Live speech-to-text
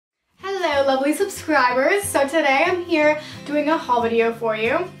my lovely subscribers. So today I'm here doing a haul video for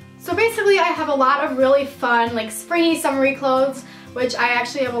you. So basically I have a lot of really fun like springy summery clothes, which I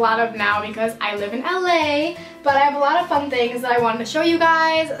actually have a lot of now because I live in LA, but I have a lot of fun things that I wanted to show you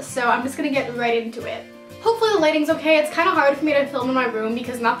guys, so I'm just gonna get right into it. Hopefully the lighting's okay. It's kind of hard for me to film in my room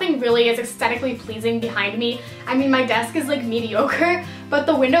because nothing really is aesthetically pleasing behind me. I mean, my desk is like mediocre, but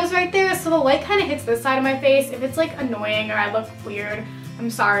the window's right there, so the light kind of hits this side of my face. If it's like annoying or I look weird, I'm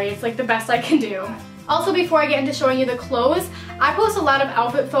sorry. It's like the best I can do. Also, before I get into showing you the clothes, I post a lot of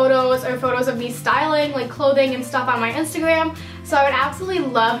outfit photos or photos of me styling, like clothing and stuff on my Instagram, so I would absolutely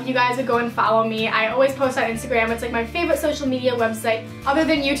love if you guys would go and follow me. I always post on Instagram. It's like my favorite social media website, other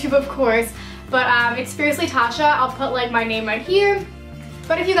than YouTube of course. But it's Fiercely Tasha. I'll put like my name right here.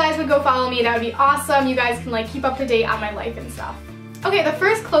 But if you guys would go follow me, that would be awesome. You guys can like keep up to date on my life and stuff. Okay, the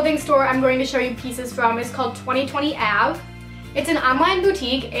first clothing store I'm going to show you pieces from is called 2020 Ave. It's an online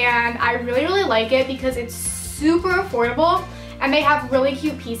boutique and I really like it because it's super affordable and they have really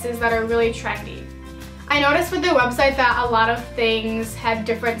cute pieces that are really trendy. I noticed with their website that a lot of things had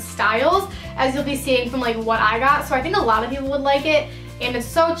different styles, as you'll be seeing from like what I got, so I think a lot of people would like it. And it's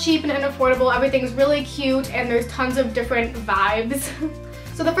so cheap and affordable, everything's really cute, and there's tons of different vibes.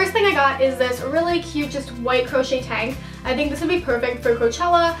 So the first thing I got is this really cute, just white crochet tank. I think this would be perfect for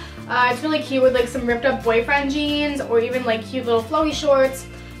Coachella. It's really cute with like some ripped up boyfriend jeans, or even like cute little flowy shorts.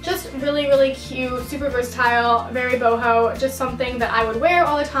 Just really cute, super versatile, very boho, just something that I would wear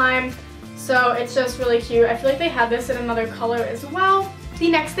all the time. So it's just really cute. I feel like they had this in another color as well. The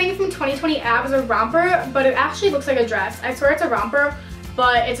next thing from 2020 Ave is a romper, but it actually looks like a dress. I swear it's a romper,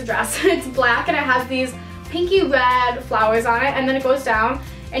 but it's a dress. It's black and it has these pinky red flowers on it, and then it goes down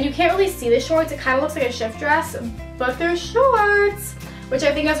and you can't really see the shorts. It kind of looks like a shift dress, but they're shorts, which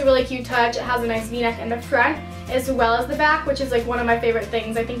I think is a really cute touch. It has a nice v-neck in the front as well as the back, which is like one of my favorite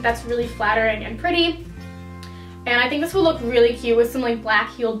things. I think that's really flattering and pretty, and I think this will look really cute with some like black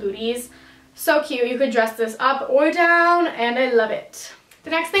heeled booties. So cute. You could dress this up or down and I love it. The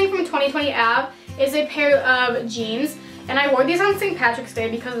next thing from 2020 Ave is a pair of jeans. And I wore these on St. Patrick's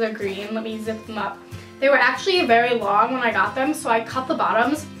Day because they're green. Let me zip them up. They were actually very long when I got them, so I cut the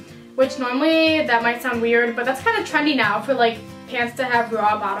bottoms, which normally that might sound weird, but that's kind of trendy now for like pants to have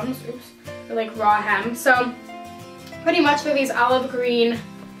raw bottoms, oops, or like raw hem. So pretty much they're these olive green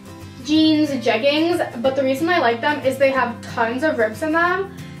jeans, jeggings, but the reason I like them is they have tons of rips in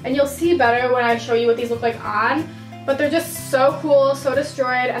them, and you'll see better when I show you what these look like on, but they're just so cool, so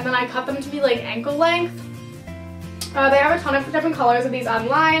destroyed, and then I cut them to be like ankle length. They have a ton of different colors of these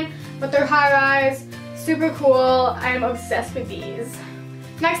online, but they're high-rise, super cool. I am obsessed with these.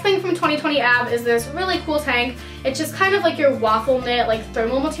 Next thing from 2020 Ave is this really cool tank. It's just kind of like your waffle knit, like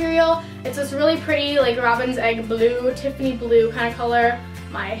thermal material. It's this really pretty, like robin's egg blue, Tiffany blue kind of color.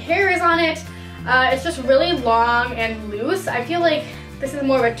 My hair is on it. It's just really long and loose. I feel like this is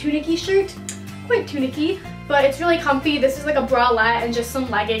more of a tunic-y shirt. Quite tunic-y, but it's really comfy. This is like a bralette and just some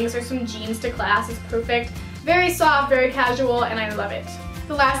leggings or some jeans to class is perfect. Very soft, very casual, and I love it.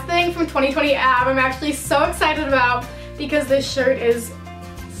 The last thing from 2020 Ave I'm actually so excited about because this shirt is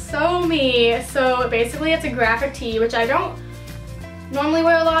so me. So basically it's a graphic tee, which I don't normally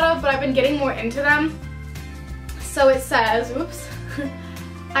wear a lot of, but I've been getting more into them. So it says, oops,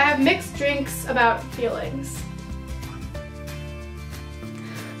 I have mixed drinks about feelings.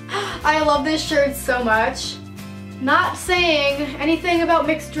 I love this shirt so much. Not saying anything about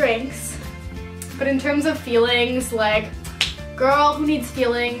mixed drinks, but in terms of feelings, like, girl, who needs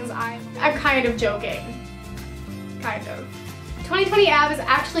feelings? I'm kind of joking. Kind of. 2020 Ave is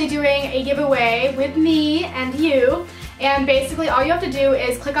actually doing a giveaway with me and you, and basically all you have to do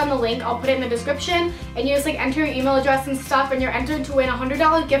is click on the link, I'll put it in the description, and you just like enter your email address and stuff, and you're entered to win a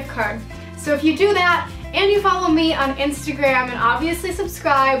 $100 gift card. So if you do that, and you follow me on Instagram and obviously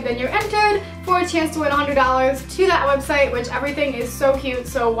subscribe, then you're entered for a chance to win $100 to that website, which everything is so cute,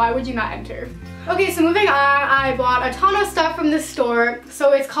 so why would you not enter? Okay, so moving on, I bought a ton of stuff from this store.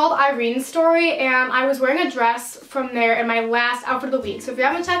 So it's called Irene's Story, and I was wearing a dress from there in my last outfit of the week. So if you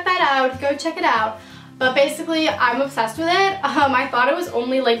haven't checked that out, go check it out. But basically, I'm obsessed with it. I thought it was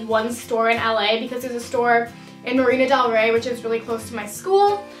only like one store in LA because there's a store in Marina Del Rey, which is really close to my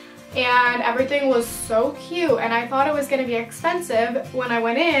school. And everything was so cute, and I thought it was gonna be expensive when I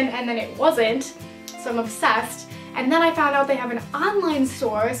went in, and then it wasn't, so I'm obsessed. And then I found out they have an online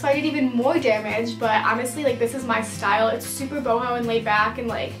store, so I did even more damage, but honestly, like, this is my style. It's super boho and laid back and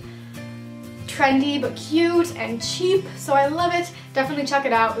like trendy but cute and cheap, so I love it. Definitely check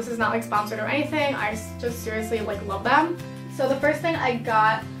it out. This is not like sponsored or anything. I just seriously like love them. So the first thing I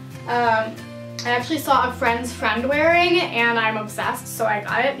got I actually saw a friend's friend wearing and I'm obsessed, so I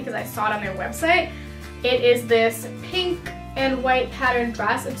got it because I saw it on their website. It is this pink and white patterned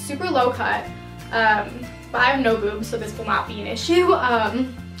dress. It's super low cut, but I have no boobs, so this will not be an issue.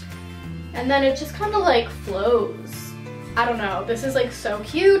 And then it just kind of like flows. I don't know, this is like so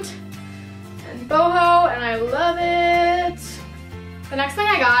cute and boho, and I love it. The next thing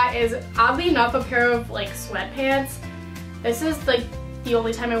I got is, oddly enough, a pair of like sweatpants. This is like the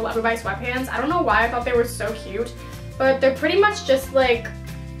only time I will ever buy sweatpants. I don't know why I thought they were so cute, but they're pretty much just like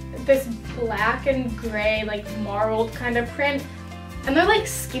this black and gray like marled kind of print, and they're like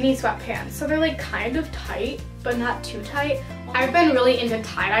skinny sweatpants, so they're like kind of tight but not too tight. I've been really into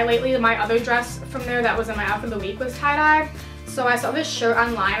tie-dye lately. My other dress from there that was in my outfit of the week was tie-dye, so I saw this shirt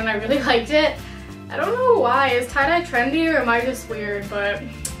online and I really liked it. I don't know why. Is tie-dye trendy or am I just weird? But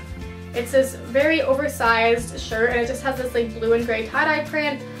it's this very oversized shirt and it just has this like blue and gray tie-dye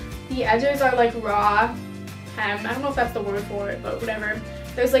print. The edges are like raw hem. I don't know if that's the word for it, but whatever.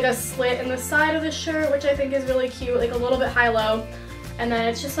 There's like a slit in the side of the shirt, which I think is really cute, like a little bit high-low. And then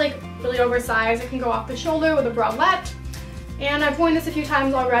it's just like really oversized. It can go off the shoulder with a bralette. And I've worn this a few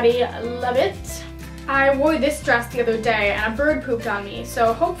times already. I love it. I wore this dress the other day and a bird pooped on me,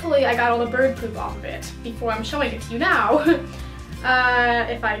 so hopefully I got all the bird poop off of it before I'm showing it to you now.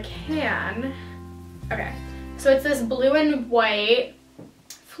 If I can. Okay, so it's this blue and white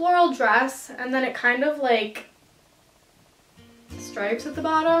floral dress, and then it kind of like stripes at the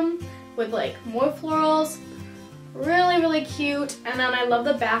bottom with like more florals. Really, really cute. And then I love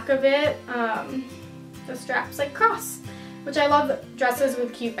the back of it. The straps like cross, which I love dresses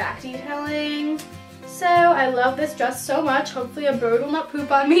with cute back detailing. So I love this dress so much. Hopefully a bird will not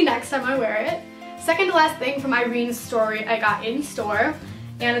poop on me next time I wear it. Second to last thing from Irene's story I got in store,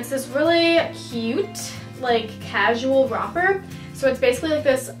 and it's this really cute like casual romper. So it's basically like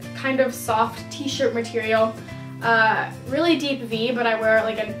this kind of soft t-shirt material, really deep V, but I wear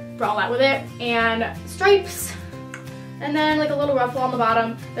like a bralette with it, and stripes, and then like a little ruffle on the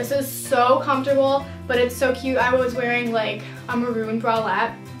bottom. This is so comfortable, but it's so cute. I was wearing like a maroon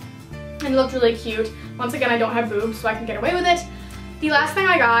bralette and it looked really cute. Once again, I don't have boobs, so I can get away with it. The last thing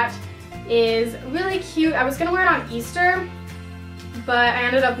I got is really cute. I was gonna wear it on Easter, but I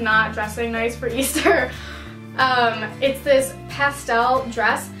ended up not dressing nice for Easter. It's this pastel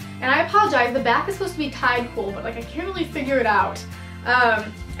dress, and I apologize, the back is supposed to be tied cool, but like I can't really figure it out.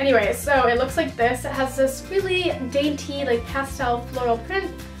 Anyway, so it looks like this. It has this really dainty like pastel floral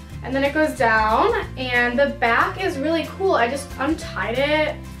print, and then it goes down, and the back is really cool. I just untied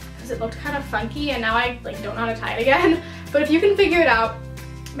it because it looked kind of funky, and now I like don't know how to tie it again. But if you can figure it out,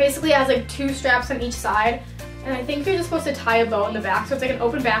 basically it has like 2 straps on each side, and I think you're just supposed to tie a bow in the back, so it's like an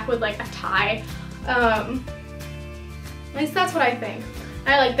open back with like a tie. At least that's what I think.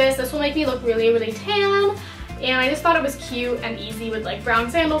 I like this. This will make me look really, really tan, and I just thought it was cute and easy with like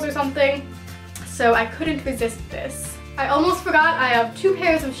brown sandals or something, so I couldn't resist this. I almost forgot, I have 2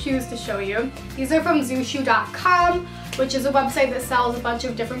 pairs of shoes to show you. These are from zooshoe.com, which is a website that sells a bunch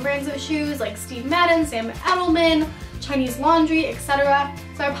of different brands of shoes like Steve Madden, Sam Edelman, Chinese Laundry, etc.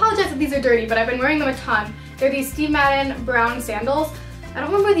 So I apologize if these are dirty, but I've been wearing them a ton. They're these Steve Madden brown sandals. I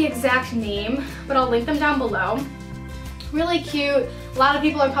don't remember the exact name, but I'll link them down below. Really cute. A lot of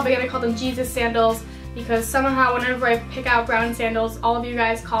people are probably going to call them Jesus sandals, because somehow whenever I pick out brown sandals, all of you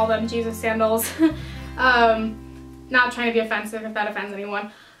guys call them Jesus sandals. Not trying to be offensive if that offends anyone.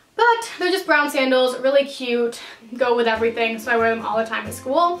 But they're just brown sandals, really cute, go with everything, so I wear them all the time at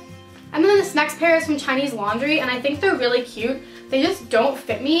school. And then this next pair is from Chinese Laundry, and I think they're really cute. They just don't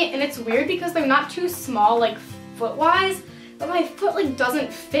fit me, and it's weird because they're not too small like foot-wise, but my foot like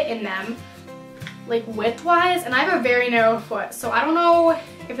doesn't fit in them like width-wise, and I have a very narrow foot, so I don't know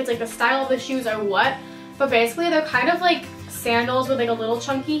if it's like the style of the shoes or what, but basically they're kind of like sandals with like a little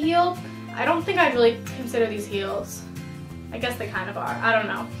chunky heel. I don't think I'd really consider these heels. I guess they kind of are, I don't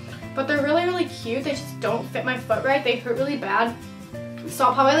know. But they're really, really cute. They just don't fit my foot right. They hurt really bad. So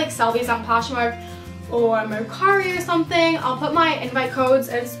I'll probably like sell these on Poshmark or Mercari or something. I'll put my invite codes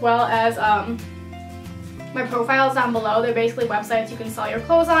as well as my profiles down below. They're basically websites you can sell your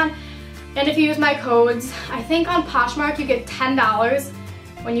clothes on. And if you use my codes, I think on Poshmark you get $10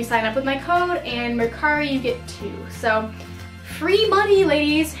 when you sign up with my code, and Mercari you get 2. So free money,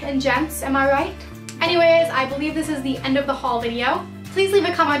 ladies and gents, am I right? Anyways, I believe this is the end of the haul video. Please leave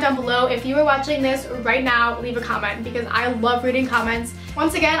a comment down below. If you are watching this right now, leave a comment because I love reading comments.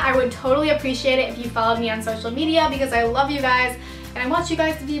 Once again, I would totally appreciate it if you followed me on social media because I love you guys and I want you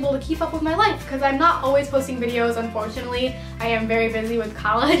guys to be able to keep up with my life because I'm not always posting videos, unfortunately. I am very busy with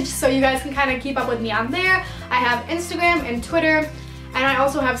college, so you guys can kind of keep up with me on there. I have Instagram and Twitter, And I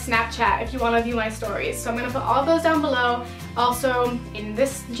also have Snapchat if you want to view my stories. So I'm going to put all of those down below. Also in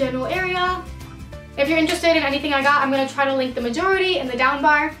this general area. If you're interested in anything I got, I'm going to try to link the majority in the down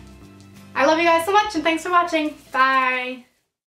bar. I love you guys so much and thanks for watching. Bye!